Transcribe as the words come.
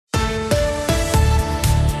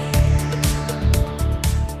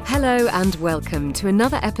Hello and welcome to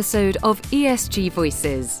another episode of ESG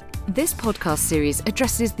Voices. This podcast series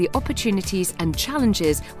addresses the opportunities and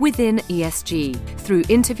challenges within ESG through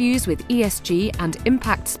interviews with ESG and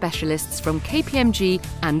impact specialists from KPMG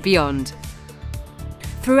and beyond.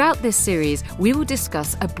 Throughout this series, we will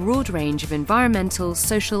discuss a broad range of environmental,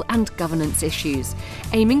 social and governance issues,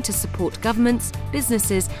 aiming to support governments,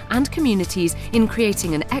 businesses and communities in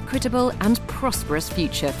creating an equitable and prosperous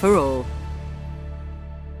future for all.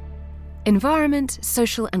 Environment,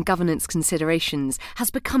 social and governance considerations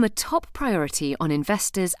has become a top priority on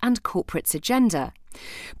investors' and corporates' agenda.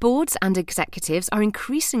 Boards and executives are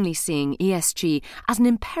increasingly seeing ESG as an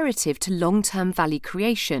imperative to long-term value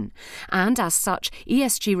creation, and as such,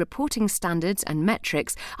 ESG reporting standards and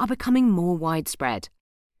metrics are becoming more widespread.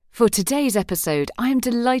 For today's episode, I am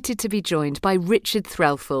delighted to be joined by Richard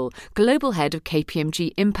Threlfall, Global Head of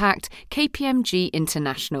KPMG IMPACT, KPMG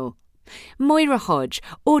International. Maura Hodge,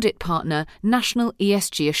 Audit Partner, National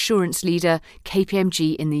ESG Assurance Leader,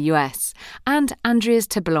 KPMG in the US, and Andries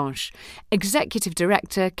Terblanche, Executive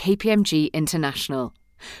Director, KPMG International,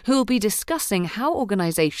 who will be discussing how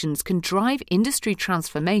organisations can drive industry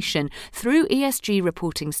transformation through ESG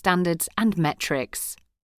reporting standards and metrics.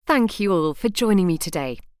 Thank you all for joining me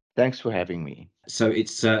today. Thanks for having me. So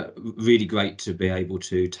it's really great to be able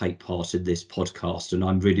to take part in this podcast, and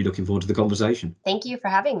I'm really looking forward to the conversation. Thank you for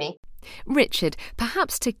having me. Richard,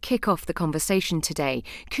 perhaps to kick off the conversation today,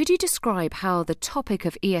 could you describe how the topic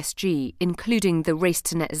of ESG, including the race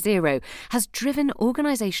to net zero, has driven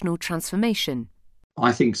organisational transformation?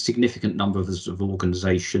 I think significant numbers of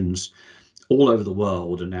organisations all over the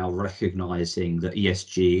world are now recognising that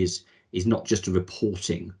ESG is not just a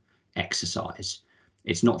reporting exercise.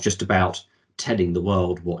 It's not just about telling the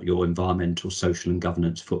world what your environmental, social and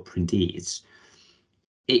governance footprint is.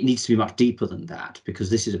 It needs to be much deeper than that, because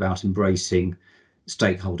this is about embracing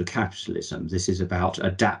stakeholder capitalism. This is about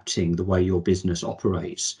adapting the way your business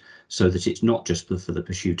operates so that it's not just for the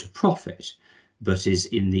pursuit of profit, but is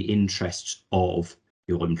in the interests of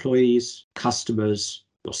your employees, customers,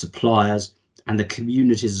 your suppliers, and the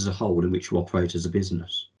communities as a whole in which you operate as a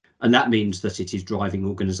business. And that means that it is driving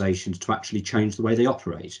organisations to actually change the way they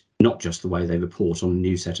operate, not just the way they report on a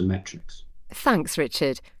new set of metrics. Thanks,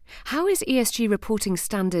 Richard. How is ESG reporting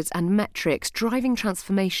standards and metrics driving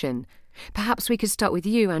transformation? Perhaps we could start with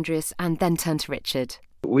you, Andries, and then turn to Richard.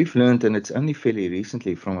 We've learned, and it's only fairly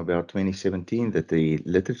recently from about 2017 that the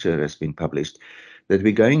literature has been published, that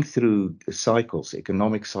we're going through cycles,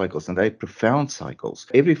 economic cycles, and they're profound cycles.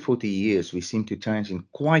 Every 40 years, we seem to change in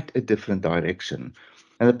quite a different direction.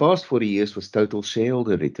 And the past 40 years was total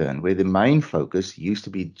shareholder return, where the main focus used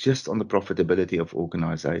to be just on the profitability of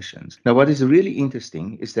organizations. Now, what is really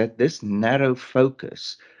interesting is that this narrow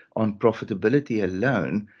focus on profitability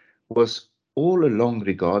alone was all along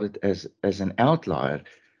regarded as an outlier.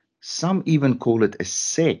 Some even call it a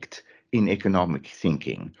sect in economic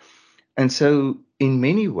thinking. And so, in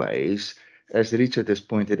many ways, as Richard has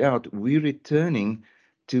pointed out, we're returning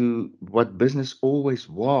to what business always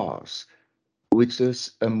was, which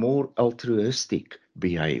is a more altruistic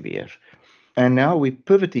behavior. And now we're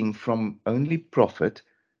pivoting from only profit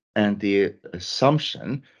and the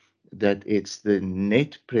assumption that it's the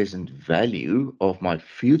net present value of my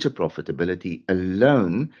future profitability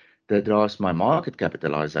alone that drives my market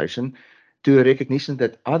capitalization, to a recognition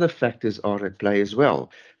that other factors are at play as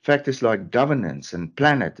well. Factors like governance and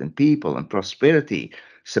planet and people and prosperity,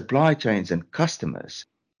 supply chains and customers.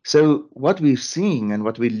 So what we're seeing and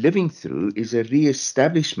what we're living through is a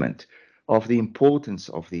re-establishment of the importance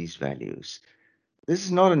of these values. This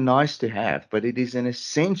is not a nice to have, but it is an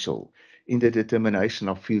essential in the determination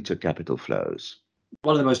of future capital flows.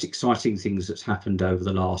 One of the most exciting things that's happened over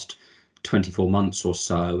the last 24 months or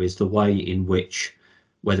so is the way in which,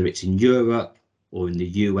 whether it's in Europe or in the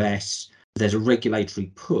US, there's a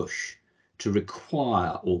regulatory push to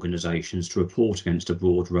require organisations to report against a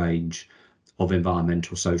broad range of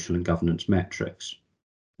environmental, social and governance metrics.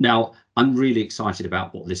 Now, I'm really excited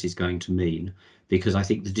about what this is going to mean, because I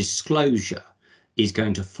think the disclosure is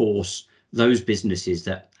going to force those businesses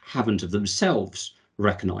that haven't of themselves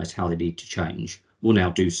recognised how they need to change will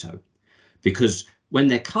now do so. Because when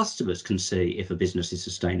their customers can see if a business is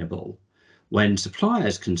sustainable, when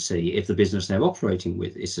suppliers can see if the business they're operating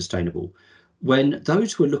with is sustainable, when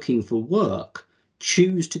those who are looking for work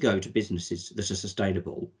choose to go to businesses that are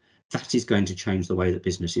sustainable, that is going to change the way that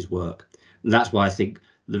businesses work. And that's why I think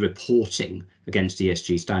the reporting against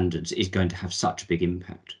ESG standards is going to have such a big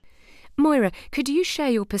impact. Maura, could you share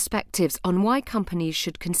your perspectives on why companies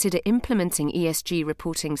should consider implementing ESG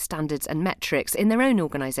reporting standards and metrics in their own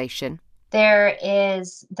organisation? There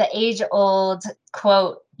is the age-old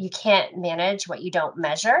quote, you can't manage what you don't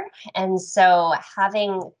measure. And so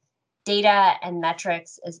having data and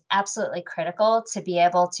metrics is absolutely critical to be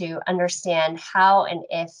able to understand how and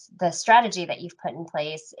if the strategy that you've put in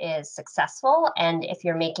place is successful and if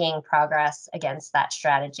you're making progress against that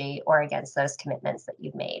strategy or against those commitments that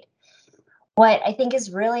you've made. What I think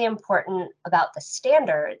is really important about the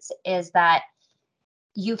standards is that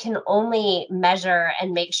you can only measure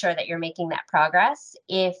and make sure that you're making that progress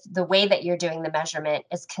if the way that you're doing the measurement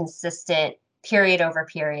is consistent period over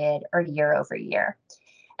period or year over year.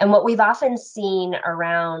 And what we've often seen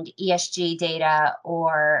around ESG data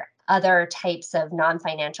or other types of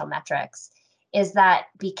non-financial metrics is that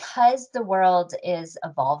because the world is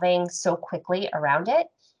evolving so quickly around it,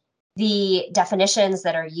 the definitions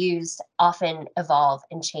that are used often evolve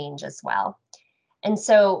and change as well. And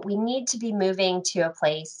so we need to be moving to a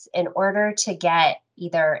place in order to get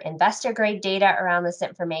either investor grade data around this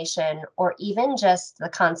information or even just the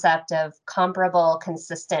concept of comparable,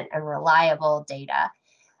 consistent, and reliable data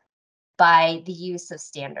by the use of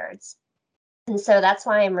standards. And so that's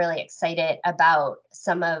why I'm really excited about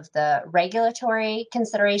some of the regulatory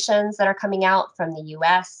considerations that are coming out from the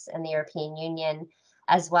US and the European Union,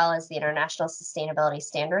 as well as the International Sustainability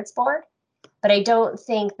Standards Board. But I don't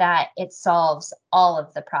think that it solves all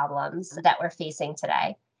of the problems that we're facing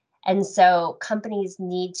today. And so companies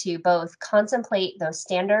need to both contemplate those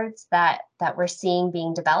standards that we're seeing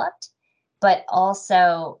being developed, but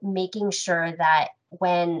also making sure that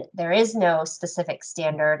when there is no specific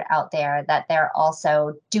standard out there, that they're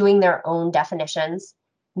also doing their own definitions,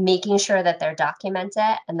 making sure that they're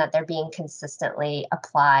documented and that they're being consistently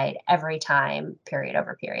applied every time, period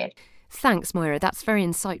over period. Thanks, Maura. That's very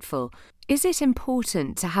insightful. Is it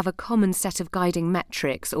important to have a common set of guiding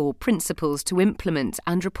metrics or principles to implement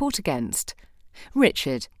and report against?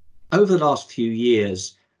 Richard. Over the last few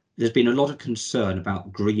years, there's been a lot of concern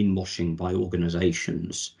about greenwashing by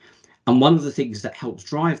organisations. And one of the things that helps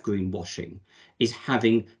drive greenwashing is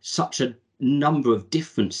having such a number of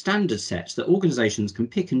different standard sets that organisations can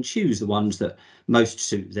pick and choose the ones that most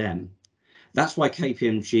suit them. That's why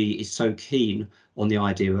KPMG is so keen on the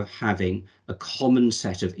idea of having a common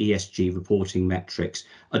set of ESG reporting metrics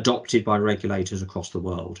adopted by regulators across the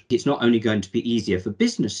world. It's not only going to be easier for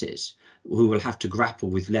businesses who will have to grapple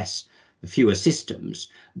with fewer systems,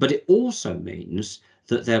 but it also means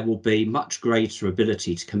that there will be much greater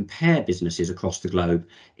ability to compare businesses across the globe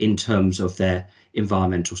in terms of their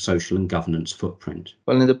environmental, social and governance footprint.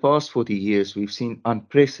 Well, in the past 40 years, we've seen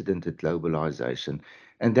unprecedented globalization,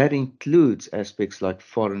 and that includes aspects like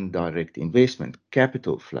foreign direct investment,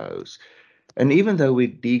 capital flows. And even though we're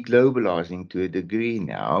deglobalizing to a degree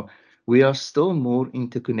now, we are still more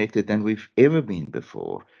interconnected than we've ever been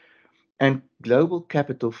before. And global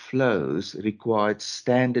capital flows required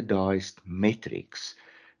standardized metrics.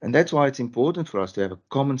 And that's why it's important for us to have a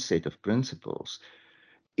common set of principles.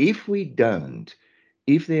 If we don't,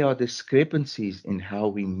 if there are discrepancies in how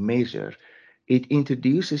we measure, it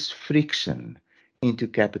introduces friction into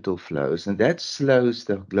capital flows, and that slows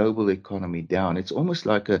the global economy down. It's almost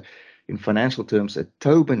like in financial terms, a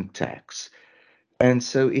Tobin tax. And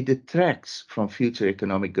so it detracts from future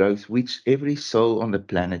economic growth, which every soul on the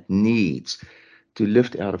planet needs to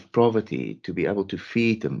lift out of poverty, to be able to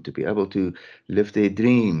feed them, to be able to live their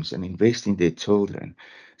dreams and invest in their children.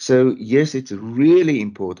 So yes, it's really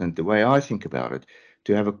important, the way I think about it,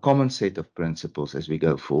 to have a common set of principles as we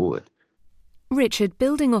go forward. Richard,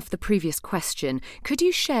 building off the previous question, could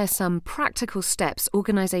you share some practical steps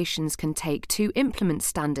organisations can take to implement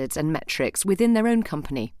standards and metrics within their own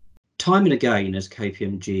company? Time and again, as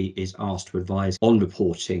KPMG is asked to advise on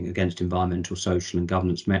reporting against environmental, social and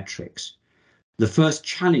governance metrics, the first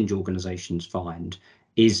challenge organisations find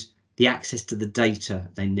is the access to the data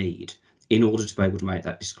they need in order to be able to make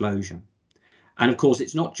that disclosure. And of course,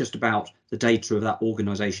 it's not just about the data of that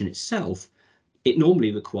organisation itself. It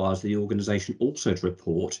normally requires the organisation also to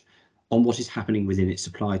report on what is happening within its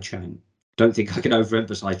supply chain. Don't think I can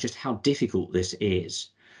overemphasise just how difficult this is.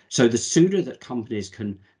 So the sooner that companies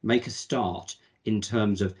can make a start in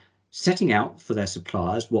terms of setting out for their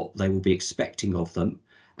suppliers what they will be expecting of them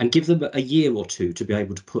and give them a year or two to be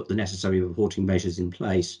able to put the necessary reporting measures in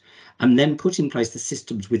place, and then put in place the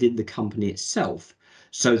systems within the company itself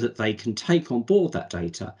so that they can take on board that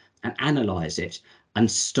data and analyse it and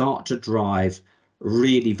start to drive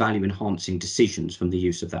really value enhancing decisions from the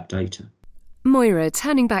use of that data. Maura,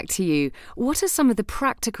 turning back to you, what are some of the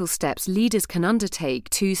practical steps leaders can undertake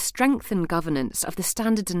to strengthen governance of the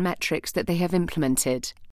standards and metrics that they have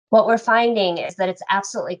implemented? What we're finding is that it's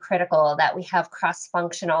absolutely critical that we have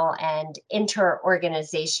cross-functional and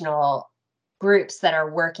inter-organizational groups that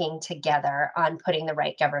are working together on putting the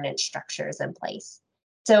right governance structures in place.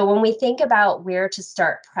 So when we think about where to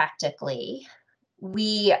start practically,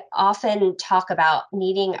 we often talk about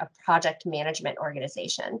needing a project management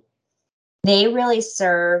organization. They really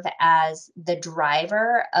serve as the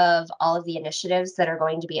driver of all of the initiatives that are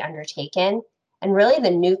going to be undertaken and really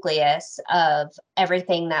the nucleus of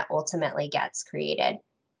everything that ultimately gets created.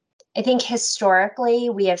 I think historically,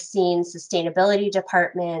 we have seen sustainability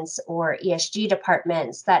departments or ESG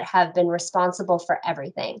departments that have been responsible for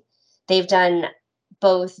everything. They've done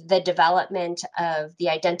both the development of the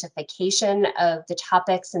identification of the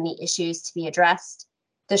topics and the issues to be addressed,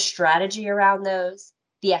 the strategy around those,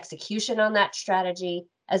 the execution on that strategy,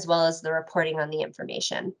 as well as the reporting on the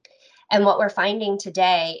information. And what we're finding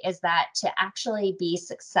today is that to actually be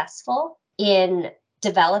successful in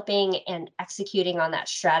developing and executing on that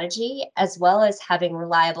strategy, as well as having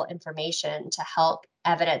reliable information to help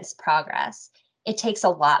evidence progress, it takes a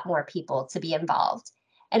lot more people to be involved.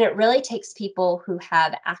 And it really takes people who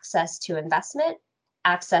have access to investment,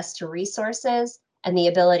 access to resources, and the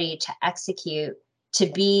ability to execute to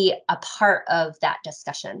be a part of that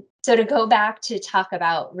discussion. So to go back to talk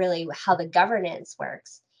about really how the governance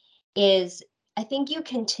works is I think you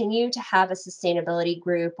continue to have a sustainability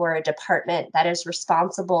group or a department that is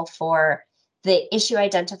responsible for the issue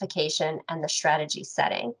identification and the strategy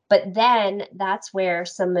setting. But then that's where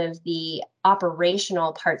some of the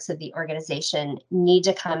operational parts of the organization need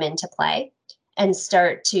to come into play and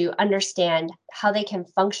start to understand how they can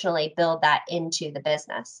functionally build that into the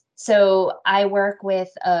business. So I work with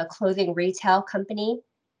a clothing retail company.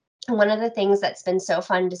 And one of the things that's been so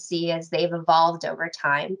fun to see as they've evolved over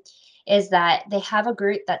time is that they have a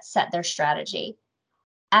group that set their strategy.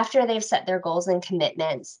 After they've set their goals and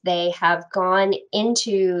commitments, they have gone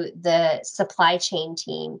into the supply chain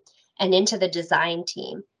team and into the design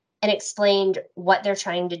team and explained what they're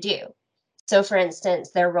trying to do. So for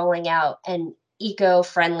instance, they're rolling out an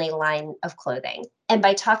eco-friendly line of clothing. And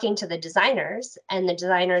by talking to the designers and the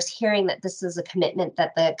designers hearing that this is a commitment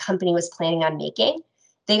that the company was planning on making,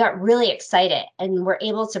 they got really excited and were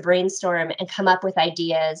able to brainstorm and come up with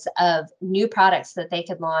ideas of new products that they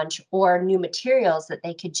could launch or new materials that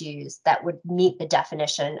they could use that would meet the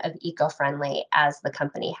definition of eco-friendly as the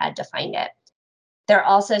company had defined it. They're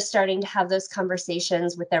also starting to have those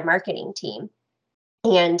conversations with their marketing team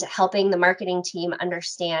and helping the marketing team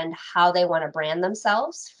understand how they want to brand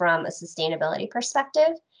themselves from a sustainability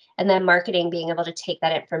perspective. And then marketing being able to take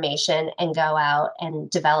that information and go out and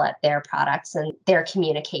develop their products and their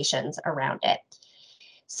communications around it.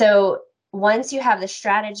 So once you have the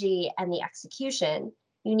strategy and the execution,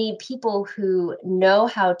 you need people who know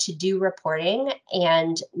how to do reporting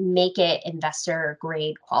and make it investor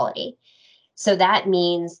grade quality. So that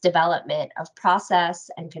means development of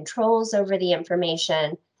process and controls over the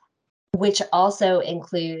information, which also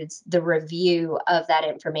includes the review of that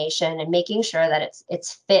information and making sure that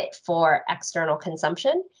it's fit for external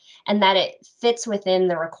consumption and that it fits within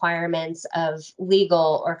the requirements of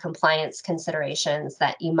legal or compliance considerations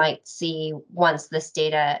that you might see once this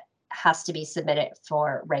data has to be submitted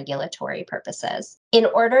for regulatory purposes. In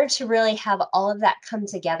order to really have all of that come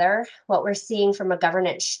together, what we're seeing from a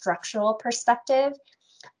governance structural perspective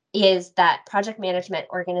is that project management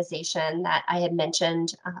organization that I had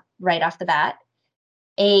mentioned right off the bat,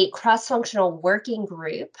 a cross-functional working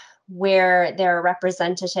group where there are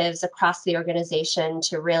representatives across the organization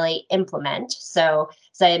to really implement. So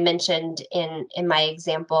as I had mentioned in my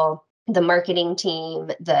example, the marketing team,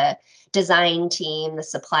 the design team, the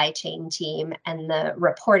supply chain team, and the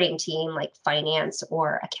reporting team like finance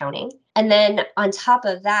or accounting. And then on top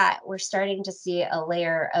of that, we're starting to see a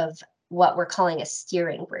layer of what we're calling a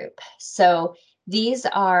steering group. So these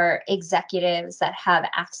are executives that have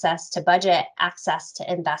access to budget, access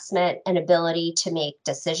to investment, and ability to make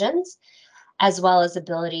decisions, as well as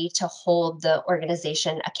ability to hold the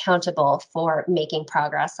organization accountable for making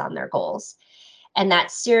progress on their goals. And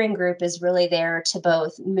that steering group is really there to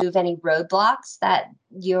both move any roadblocks that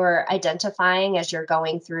you're identifying as you're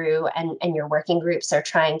going through and your working groups are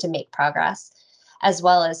trying to make progress, as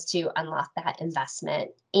well as to unlock that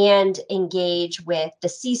investment and engage with the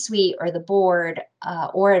C-suite or the board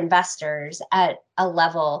or investors at a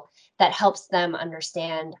level that helps them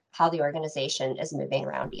understand how the organization is moving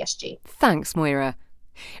around ESG. Thanks, Maura.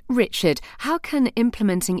 Richard, how can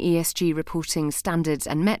implementing ESG reporting standards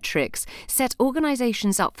and metrics set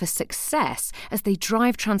organisations up for success as they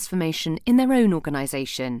drive transformation in their own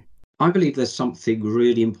organisation? I believe there's something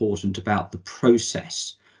really important about the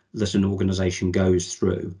process that an organisation goes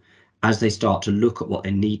through as they start to look at what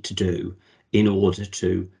they need to do in order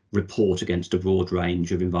to report against a broad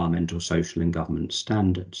range of environmental, social and governance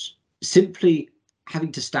standards. Simply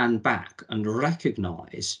having to stand back and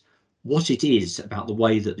recognise what it is about the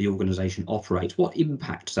way that the organisation operates, what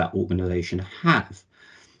impact does that organisation have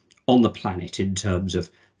on the planet in terms of,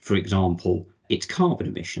 for example, its carbon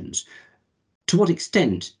emissions? To what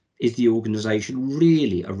extent is the organisation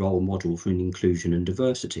really a role model for inclusion and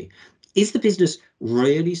diversity? Is the business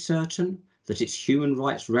really certain that its human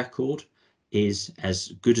rights record is as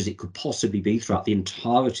good as it could possibly be throughout the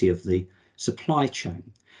entirety of the supply chain?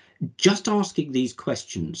 Just asking these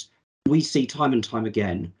questions, we see time and time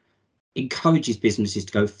again, encourages businesses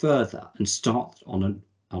to go further and start on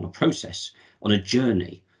a process, on a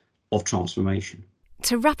journey of transformation.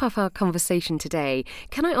 To wrap up our conversation today,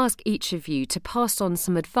 can I ask each of you to pass on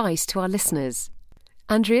some advice to our listeners?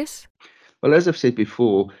 Andries? Well, as I've said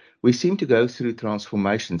before, we seem to go through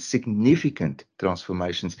transformations, significant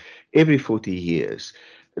transformations, every 40 years.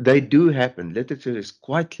 They do happen. Literature is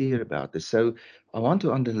quite clear about this. So I want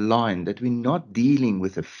to underline that we're not dealing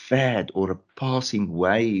with a fad or a passing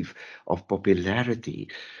wave of popularity.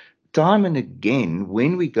 Time and again,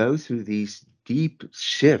 when we go through these deep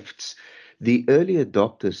shifts, the early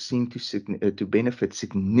adopters seem to benefit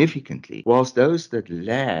significantly, whilst those that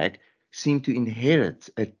lag seem to inherit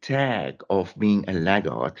a tag of being a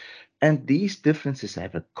laggard. And these differences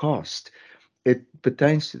have a cost. It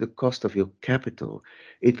pertains to the cost of your capital.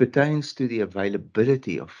 It pertains to the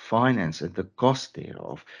availability of finance and the cost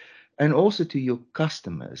thereof, and also to your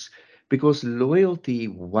customers, because loyalty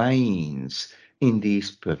wanes in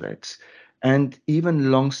these pivots. And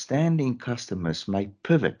even long-standing customers may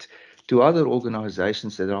pivot to other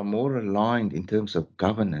organizations that are more aligned in terms of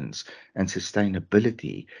governance and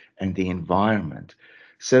sustainability and the environment.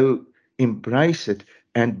 So embrace it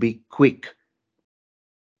and be quick.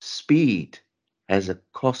 Speed has a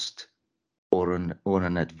cost or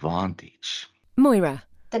an advantage. Maura?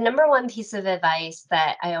 The number one piece of advice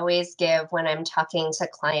that I always give when I'm talking to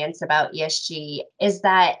clients about ESG is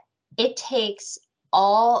that it takes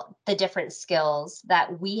all the different skills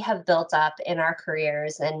that we have built up in our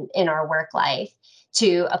careers and in our work life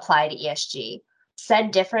to apply to ESG.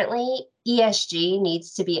 Said differently, ESG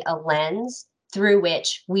needs to be a lens through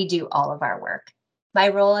which we do all of our work. My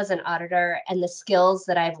role as an auditor and the skills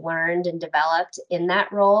that I've learned and developed in that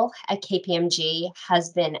role at KPMG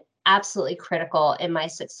has been absolutely critical in my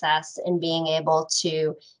success in being able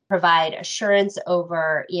to provide assurance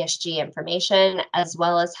over ESG information, as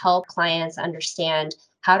well as help clients understand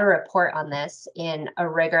how to report on this in a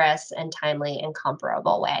rigorous and timely and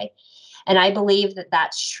comparable way. And I believe that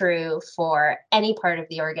that's true for any part of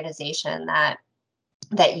the organization that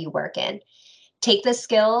you work in. Take the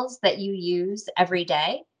skills that you use every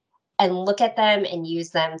day and look at them and use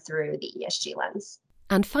them through the ESG lens.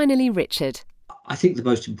 And finally, Richard. I think the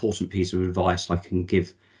most important piece of advice I can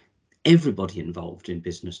give everybody involved in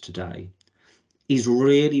business today is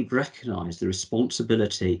really recognise the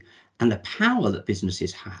responsibility and the power that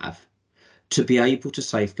businesses have to be able to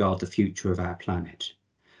safeguard the future of our planet.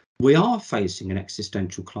 We are facing an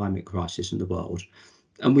existential climate crisis in the world,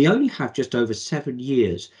 and we only have just over 7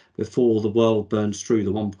 years before the world burns through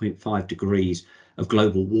the 1.5 degrees of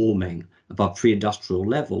global warming above pre-industrial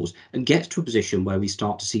levels and gets to a position where we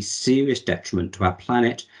start to see serious detriment to our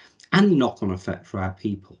planet and the knock-on effect for our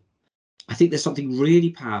people. I think there's something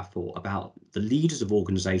really powerful about the leaders of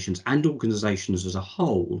organisations and organisations as a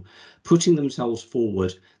whole putting themselves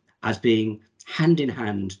forward as being hand in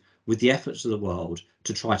hand with the efforts of the world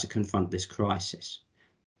to try to confront this crisis.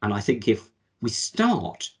 And I think if we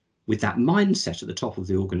start with that mindset at the top of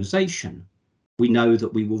the organisation, we know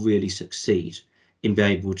that we will really succeed in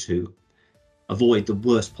being able to avoid the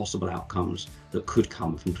worst possible outcomes that could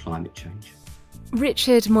come from climate change.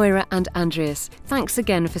 Richard, Maura and Andries, thanks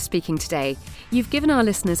again for speaking today. You've given our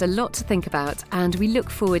listeners a lot to think about, and we look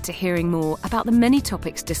forward to hearing more about the many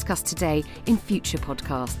topics discussed today in future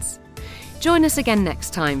podcasts. Join us again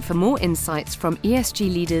next time for more insights from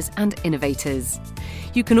ESG leaders and innovators.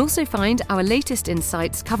 You can also find our latest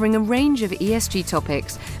insights covering a range of ESG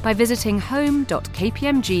topics by visiting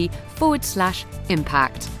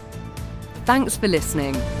home.kpmg/impact. Thanks for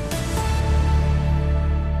listening.